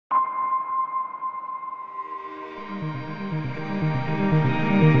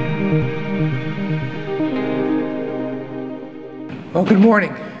Well, good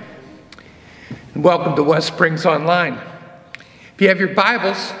morning, and welcome to West Springs Online. If you have your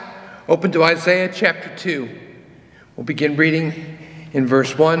Bibles, open to Isaiah chapter 2. We'll begin reading in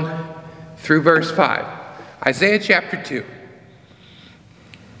verse 1 through verse 5. Isaiah chapter 2.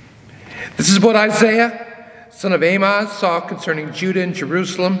 This is what Isaiah, son of Amoz, saw concerning Judah and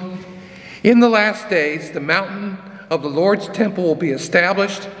Jerusalem. In the last days, the mountain of the Lord's temple will be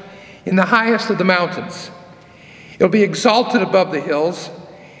established in the highest of the mountains. It will be exalted above the hills,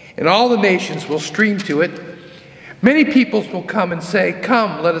 and all the nations will stream to it. Many peoples will come and say,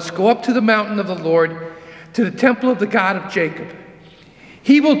 "Come, let us go up to the mountain of the Lord, to the temple of the God of Jacob.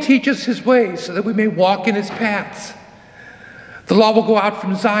 He will teach us his ways so that we may walk in his paths. The law will go out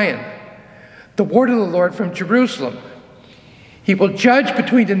from Zion, the word of the Lord from Jerusalem. He will judge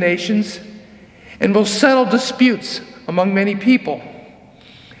between the nations and will settle disputes among many people.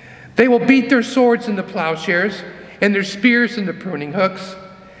 They will beat their swords into plowshares and their spears into pruning hooks.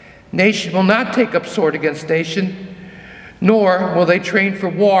 Nation will not take up sword against nation, nor will they train for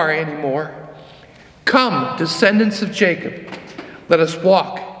war anymore. Come, descendants of Jacob, let us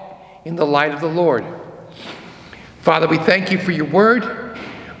walk in the light of the Lord." Father, we thank you for your word.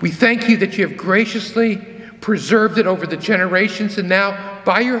 We thank you that you have graciously preserved it over the generations, and now,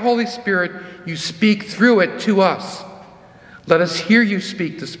 by your Holy Spirit, you speak through it to us. Let us hear you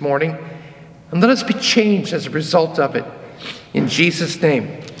speak this morning, and let us be changed as a result of it. In Jesus' name,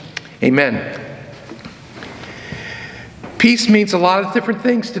 amen. Peace means a lot of different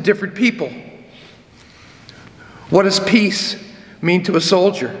things to different people. What does peace mean to a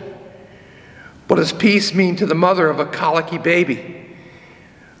soldier? What does peace mean to the mother of a colicky baby?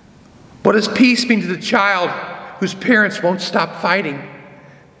 What does peace mean to the child whose parents won't stop fighting?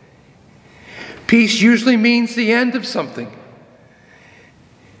 Peace usually means the end of something.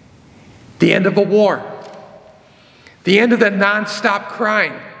 The end of a war. The end of that non-stop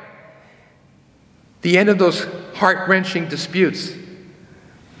crying. The end of those heart-wrenching disputes.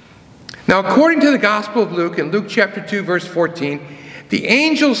 Now, according to the Gospel of Luke, in Luke chapter 2, verse 14, the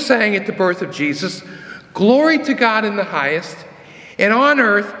angels sang at the birth of Jesus, "Glory to God in the highest, and on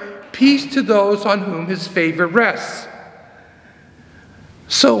earth peace to those on whom his favor rests."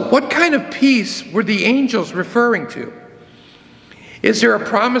 So, what kind of peace were the angels referring to? Is there a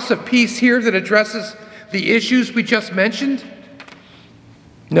promise of peace here that addresses the issues we just mentioned?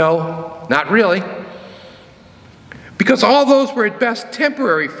 No, not really. Because all those were at best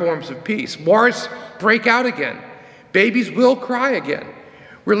temporary forms of peace. Wars break out again. Babies will cry again.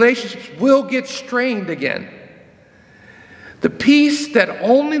 Relationships will get strained again. The peace that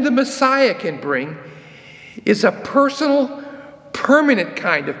only the Messiah can bring is a personal, permanent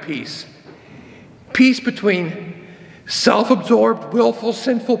kind of peace. Peace between self-absorbed, willful,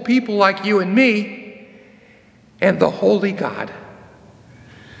 sinful people like you and me and the holy God.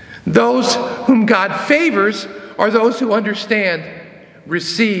 Those whom God favors are those who understand,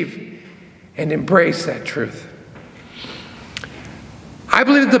 receive, and embrace that truth. I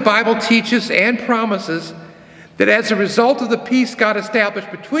believe that the Bible teaches and promises that as a result of the peace God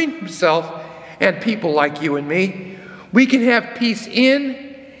established between himself and people like you and me, we can have peace in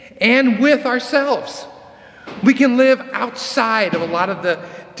and with ourselves. We can live outside of a lot of the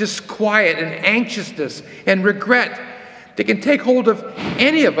disquiet and anxiousness and regret that can take hold of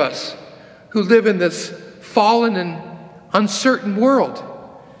any of us who live in this fallen and uncertain world.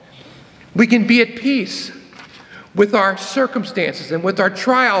 We can be at peace with our circumstances and with our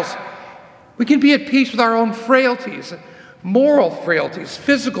trials. We can be at peace with our own frailties, moral frailties,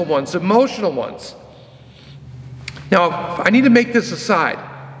 physical ones, emotional ones. Now, I need to make this aside.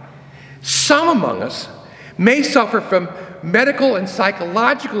 Some among us may suffer from medical and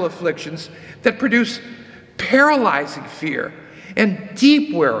psychological afflictions that produce paralyzing fear and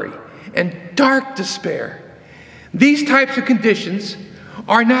deep worry and dark despair. These types of conditions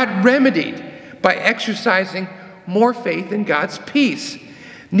are not remedied by exercising more faith in God's peace.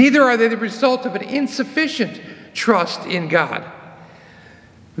 Neither are they the result of an insufficient trust in God.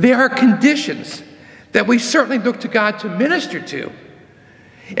 They are conditions that we certainly look to God to minister to.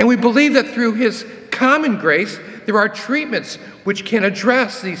 And we believe that through his common grace, there are treatments which can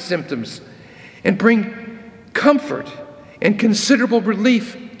address these symptoms and bring comfort and considerable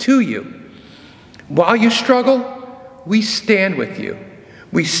relief to you. While you struggle, we stand with you.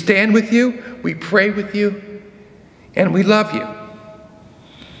 We stand with you, we pray with you, and we love you.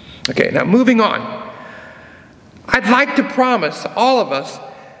 Okay, now moving on. I'd like to promise all of us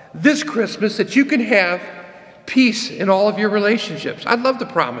this Christmas that you can have peace in all of your relationships. I'd love to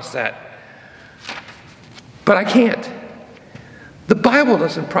promise that. But I can't. The Bible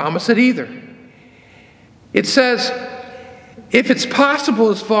doesn't promise it either. It says, If it's possible,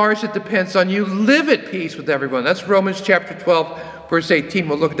 as far as it depends on you, live at peace with everyone. That's Romans chapter 12, verse 18.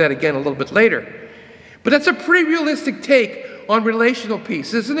 We'll look at that again a little bit later. But that's a pretty realistic take on relational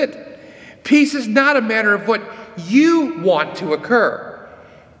peace, isn't it? Peace is not a matter of what you want to occur.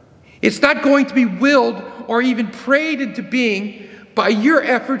 It's not going to be willed or even prayed into being by your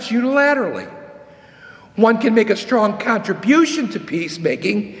efforts unilaterally. One can make a strong contribution to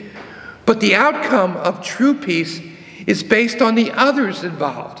peacemaking, but the outcome of true peace is based on the others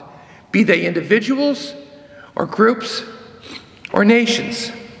involved, be they individuals or groups or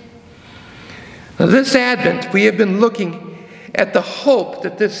nations. Now, this Advent, we have been looking at the hope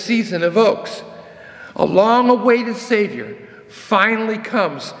that this season evokes. A long-awaited Savior finally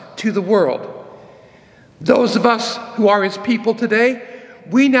comes to the world. Those of us who are His people today,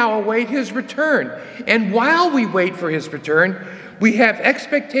 we now await His return. And while we wait for His return, we have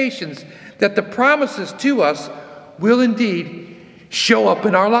expectations that the promises to us will indeed show up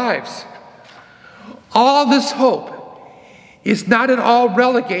in our lives. All this hope is not at all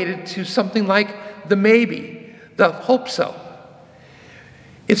relegated to something like the maybe, the hope so.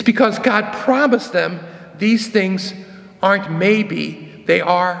 It's because God promised them these things aren't maybe, they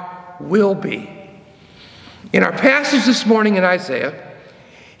are will be. In our passage this morning in Isaiah,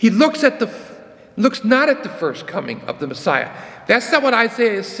 he looks not at the first coming of the Messiah. That's not what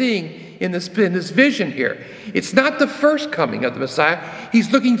Isaiah is seeing in this vision here. It's not the first coming of the Messiah.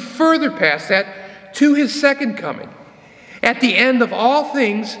 He's looking further past that to His second coming. At the end of all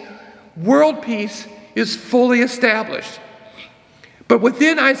things, world peace is fully established. But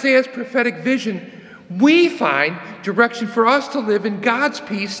within Isaiah's prophetic vision, we find direction for us to live in God's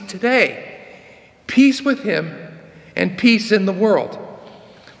peace today. Peace with Him and peace in the world.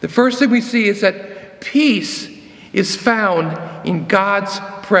 The first thing we see is that peace is found in God's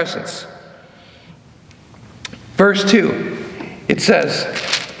presence. Verse 2, it says,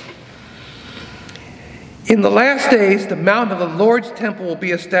 "In the last days, the mountain of the Lord's temple will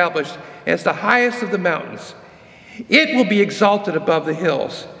be established as the highest of the mountains. It will be exalted above the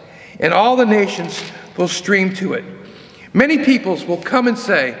hills, and all the nations will stream to it. Many peoples will come and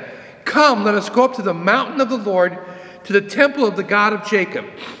say, 'Come, let us go up to the mountain of the Lord, to the temple of the God of Jacob.'"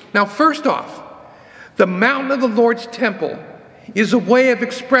 Now, first off, the mountain of the Lord's temple is a way of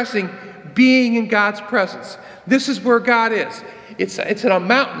expressing being in God's presence. This is where God is. It's on a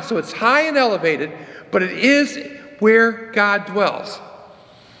mountain, so it's high and elevated, but it is where God dwells.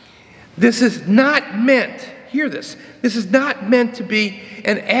 This is not meant, hear this, this is not meant to be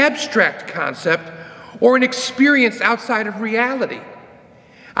an abstract concept or an experience outside of reality.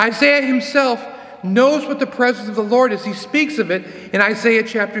 Isaiah himself knows what the presence of the Lord is. He speaks of it in Isaiah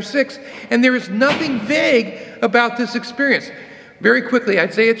chapter 6, and there is nothing vague about this experience. Very quickly,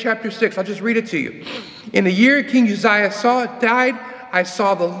 Isaiah chapter 6, I'll just read it to you. "In the year King Uzziah died, I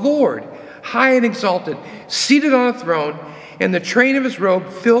saw the Lord high and exalted, seated on a throne, and the train of His robe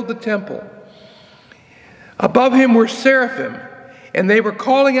filled the temple. Above Him were seraphim, and they were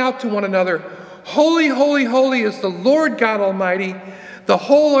calling out to one another, 'Holy, holy, holy is the Lord God Almighty. The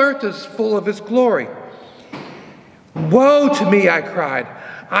whole earth is full of His glory.' Woe to me, I cried.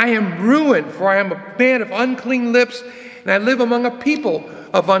 I am ruined, for I am a man of unclean lips, and I live among a people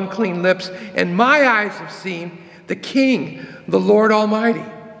of unclean lips, and my eyes have seen the King, the Lord Almighty."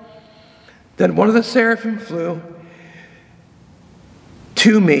 Then one of the seraphim flew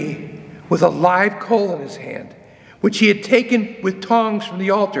to me with a live coal in his hand, which he had taken with tongs from the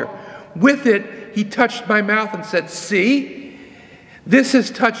altar. With it he touched my mouth and said, "See, this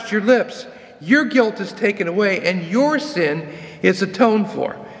has touched your lips. Your guilt is taken away, and your sin is atoned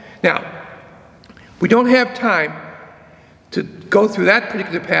for." Now, we don't have time to go through that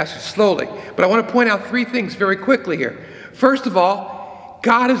particular passage slowly, but I want to point out three things very quickly here. First of all,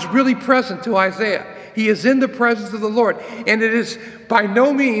 God is really present to Isaiah. He is in the presence of the Lord, and it is by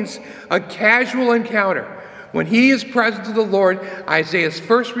no means a casual encounter. When he is present to the Lord, Isaiah's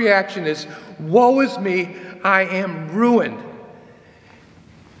first reaction is, "Woe is me, I am ruined."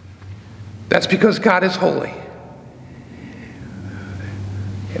 That's because God is holy.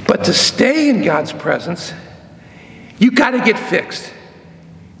 But to stay in God's presence, you got to get fixed.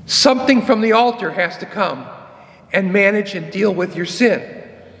 Something from the altar has to come and manage and deal with your sin.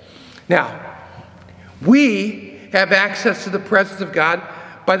 Now, we have access to the presence of God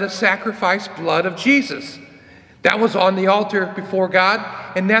by the sacrificed blood of Jesus. That was on the altar before God,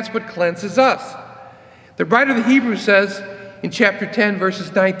 and that's what cleanses us. The writer of the Hebrews says in chapter 10,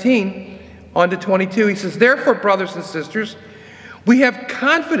 verses 19 on to 22, he says, "Therefore, brothers and sisters, we have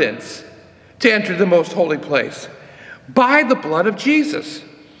confidence to enter the most holy place by the blood of Jesus,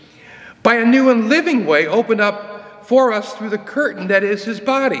 by a new and living way opened up for us through the curtain that is his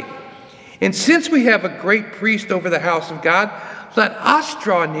body. And since we have a great priest over the house of God, let us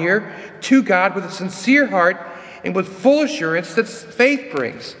draw near to God with a sincere heart and with full assurance that faith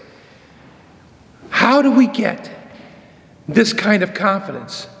brings. How do we get this kind of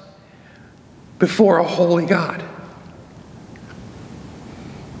confidence before a holy God?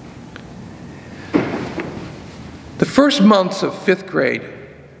 The first months of 5th grade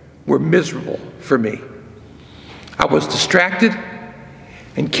were miserable for me. I was distracted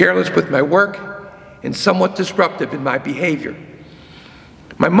and careless with my work and somewhat disruptive in my behavior.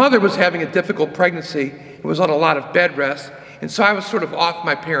 My mother was having a difficult pregnancy and was on a lot of bed rest, and so I was sort of off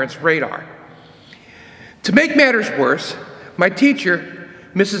my parents' radar. To make matters worse, my teacher,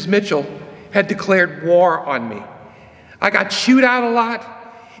 Mrs. Mitchell, had declared war on me. I got chewed out a lot,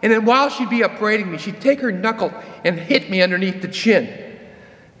 and then while she'd be upbraiding me, she'd take her knuckle and hit me underneath the chin.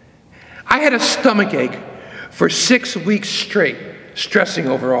 I had a stomach ache for 6 weeks straight, stressing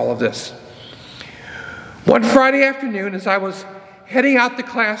over all of this. One Friday afternoon, as I was heading out the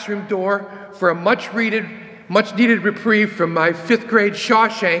classroom door for a much-needed reprieve from my 5th grade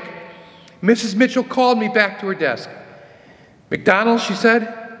Shawshank, Mrs. Mitchell called me back to her desk. "McDonald," she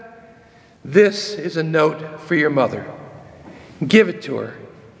said, "this is a note for your mother. Give it to her,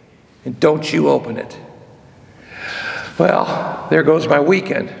 and don't you open it." Well, there goes my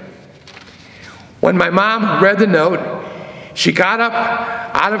weekend. When my mom read the note, she got up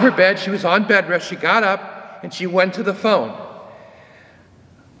out of her bed. She was on bed rest. She got up, and she went to the phone.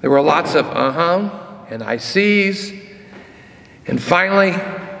 There were lots of and I sees, and finally,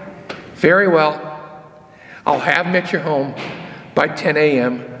 "Very well, I'll have him at your home by 10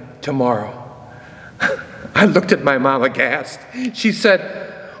 a.m. tomorrow." I looked at my mom aghast. She said,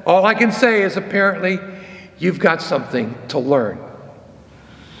 "All I can say is apparently you've got something to learn."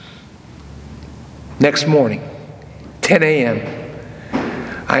 Next morning, 10 a.m.,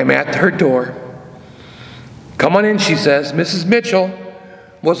 I am at her door. "Come on in," she says. Mrs. Mitchell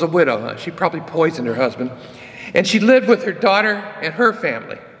was a widow. She probably poisoned her husband. And she lived with her daughter and her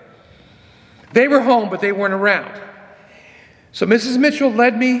family. They were home, but they weren't around. So Mrs. Mitchell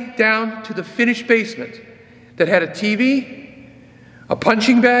led me down to the finished basement that had a TV, a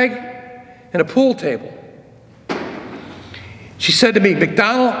punching bag, and a pool table. She said to me,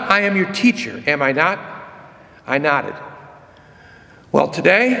 "McDonald, I am your teacher, am I not?" I nodded. "Well,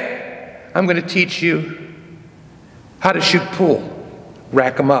 today, I'm going to teach you how to shoot pool,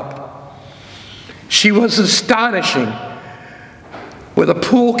 rack 'em up." She was astonishing, with a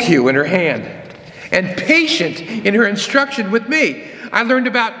pool cue in her hand, and patient in her instruction with me. I learned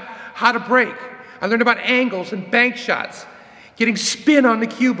about how to break. I learned about angles and bank shots, getting spin on the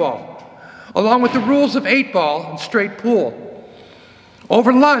cue ball, along with the rules of 8-ball and straight pool.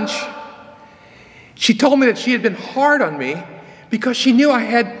 Over lunch, she told me that she had been hard on me because she knew I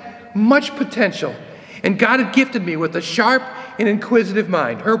had much potential and God had gifted me with a sharp and inquisitive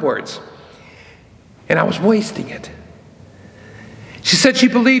mind, her words, and I was wasting it. She said she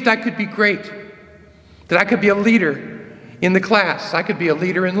believed I could be great, that I could be a leader in the class, I could be a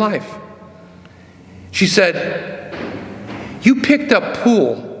leader in life. She said, "You picked up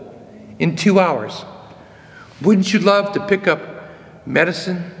pool in 2 hours. Wouldn't you love to pick up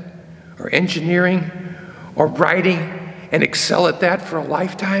medicine or engineering or writing and excel at that for a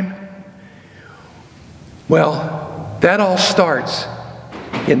lifetime?" Well, that all starts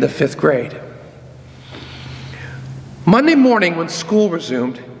in the 5th grade. Monday morning when school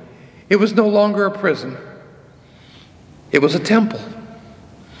resumed, it was no longer a prison. It was a temple.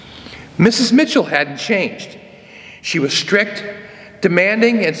 Mrs. Mitchell hadn't changed. She was strict,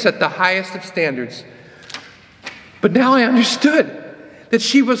 demanding, and set the highest of standards. But now I understood that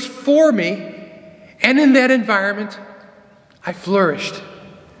she was for me, and in that environment, I flourished.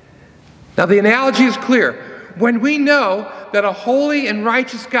 Now the analogy is clear. When we know that a holy and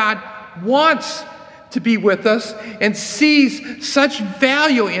righteous God wants to be with us and sees such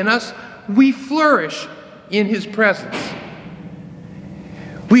value in us, we flourish in his presence.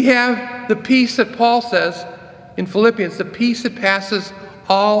 We have the peace that Paul says in Philippians, the peace that passes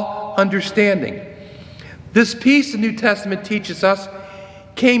all understanding. This peace the New Testament teaches us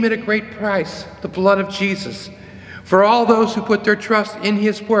came at a great price, the blood of Jesus, for all those who put their trust in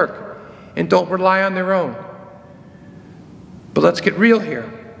his work and don't rely on their own. But let's get real here.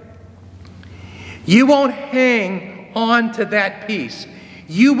 You won't hang on to that peace.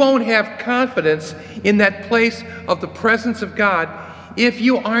 You won't have confidence in that place of the presence of God if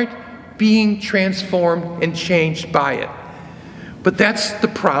you aren't being transformed and changed by it. But that's the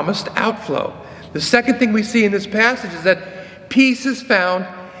promised outflow. The second thing we see in this passage is that peace is found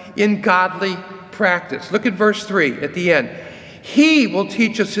in godly practice. Look at verse 3 at the end. He will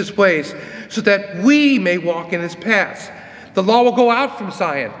teach us his ways so that we may walk in his paths. The law will go out from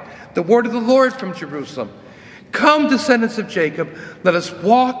Zion, the word of the Lord from Jerusalem. Come, descendants of Jacob, let us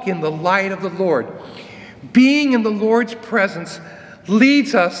walk in the light of the Lord. Being in the Lord's presence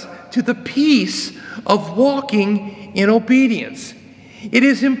leads us to the peace of walking in obedience. It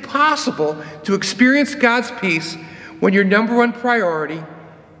is impossible to experience God's peace when your number one priority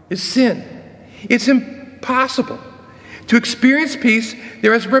is sin. It's impossible. To experience peace,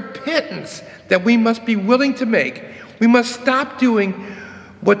 there is repentance that we must be willing to make. We must stop doing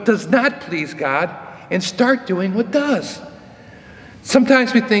what does not please God and start doing what does.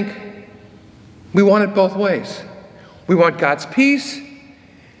 Sometimes we think we want it both ways. We want God's peace,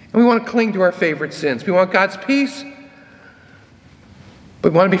 and we want to cling to our favorite sins. We want God's peace,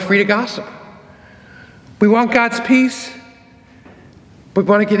 but we want to be free to gossip. We want God's peace, but we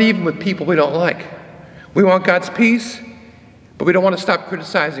want to get even with people we don't like. We want God's peace, but we don't want to stop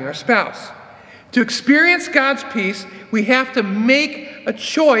criticizing our spouse. To experience God's peace, we have to make a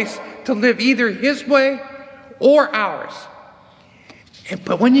choice to live either his way or ours.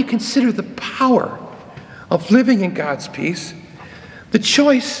 But when you consider the power of living in God's peace, the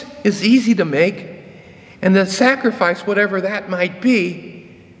choice is easy to make, and the sacrifice, whatever that might be,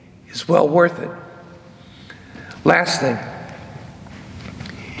 is well worth it. Last thing,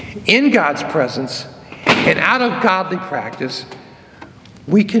 in God's presence and out of godly practice,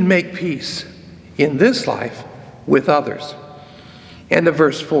 we can make peace in this life with others. End of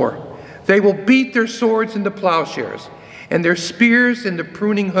verse 4. They will beat their swords into plowshares and their spears into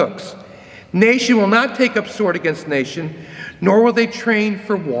pruning hooks. Nation will not take up sword against nation, nor will they train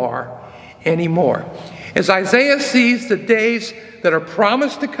for war anymore. As Isaiah sees the days that are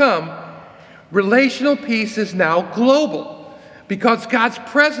promised to come, relational peace is now global because God's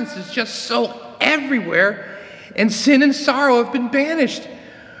presence is just so everywhere and sin and sorrow have been banished.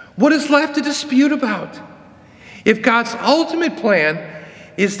 What is left to dispute about? If God's ultimate plan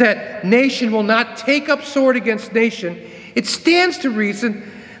is that nation will not take up sword against nation, it stands to reason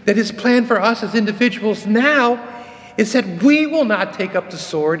that his plan for us as individuals now is that we will not take up the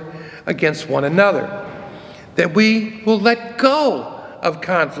sword against one another, that we will let go of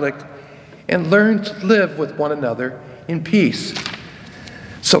conflict and learn to live with one another in peace.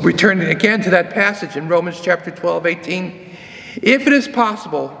 So returning again to that passage in Romans chapter 12:18, if it is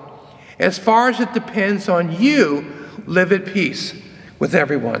possible, as far as it depends on you, live at peace with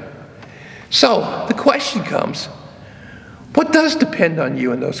everyone. So the question comes, what does depend on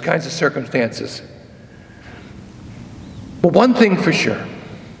you in those kinds of circumstances? Well, one thing for sure.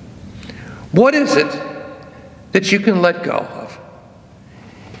 What is it that you can let go of?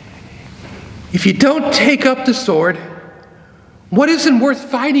 If you don't take up the sword, what isn't worth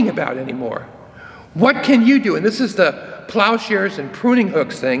fighting about anymore? What can you do? And this is the plowshares and pruning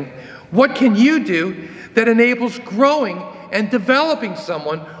hooks thing. What can you do that enables growing and developing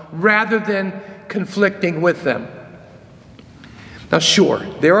someone rather than conflicting with them? Now, sure,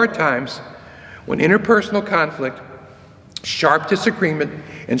 there are times when interpersonal conflict, sharp disagreement,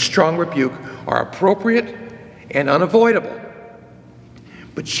 and strong rebuke are appropriate and unavoidable.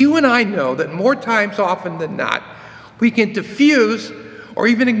 But you and I know that more times often than not, we can diffuse or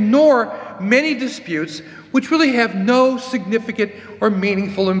even ignore many disputes which really have no significant or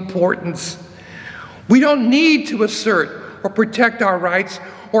meaningful importance. We don't need to assert or protect our rights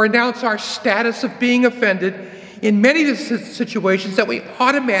or announce our status of being offended in many situations that we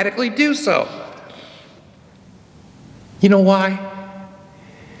automatically do so. You know why?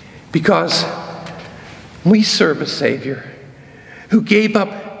 Because we serve a Savior who gave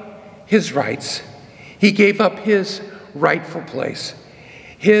up his rights. He gave up his rightful place,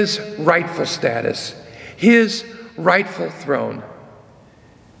 his rightful status, his rightful throne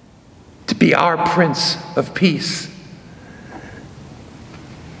to be our Prince of Peace.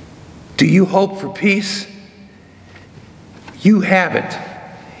 Do you hope for peace? You have it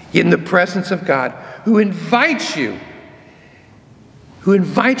in the presence of God, who invites you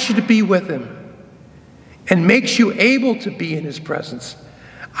to be with him and makes you able to be in his presence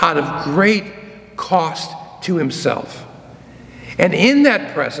out of great cost to himself. And in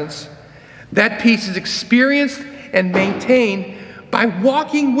that presence, that peace is experienced and maintained by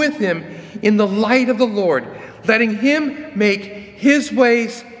walking with him in the light of the Lord, letting him make his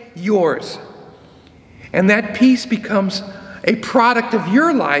ways yours. And that peace becomes a product of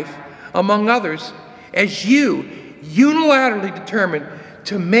your life among others as you unilaterally determine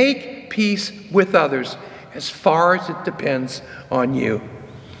to make peace with others as far as it depends on you.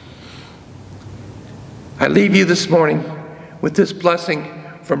 I leave you this morning with this blessing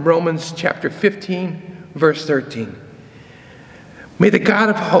from Romans chapter 15, verse 13. May the God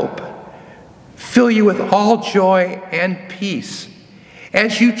of hope fill you with all joy and peace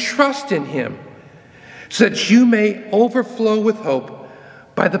as you trust in him, so that you may overflow with hope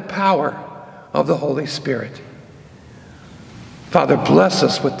by the power of the Holy Spirit. Father, bless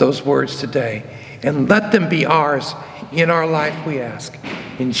us with those words today, and let them be ours in our life, we ask.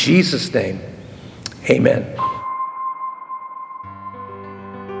 In Jesus' name, amen.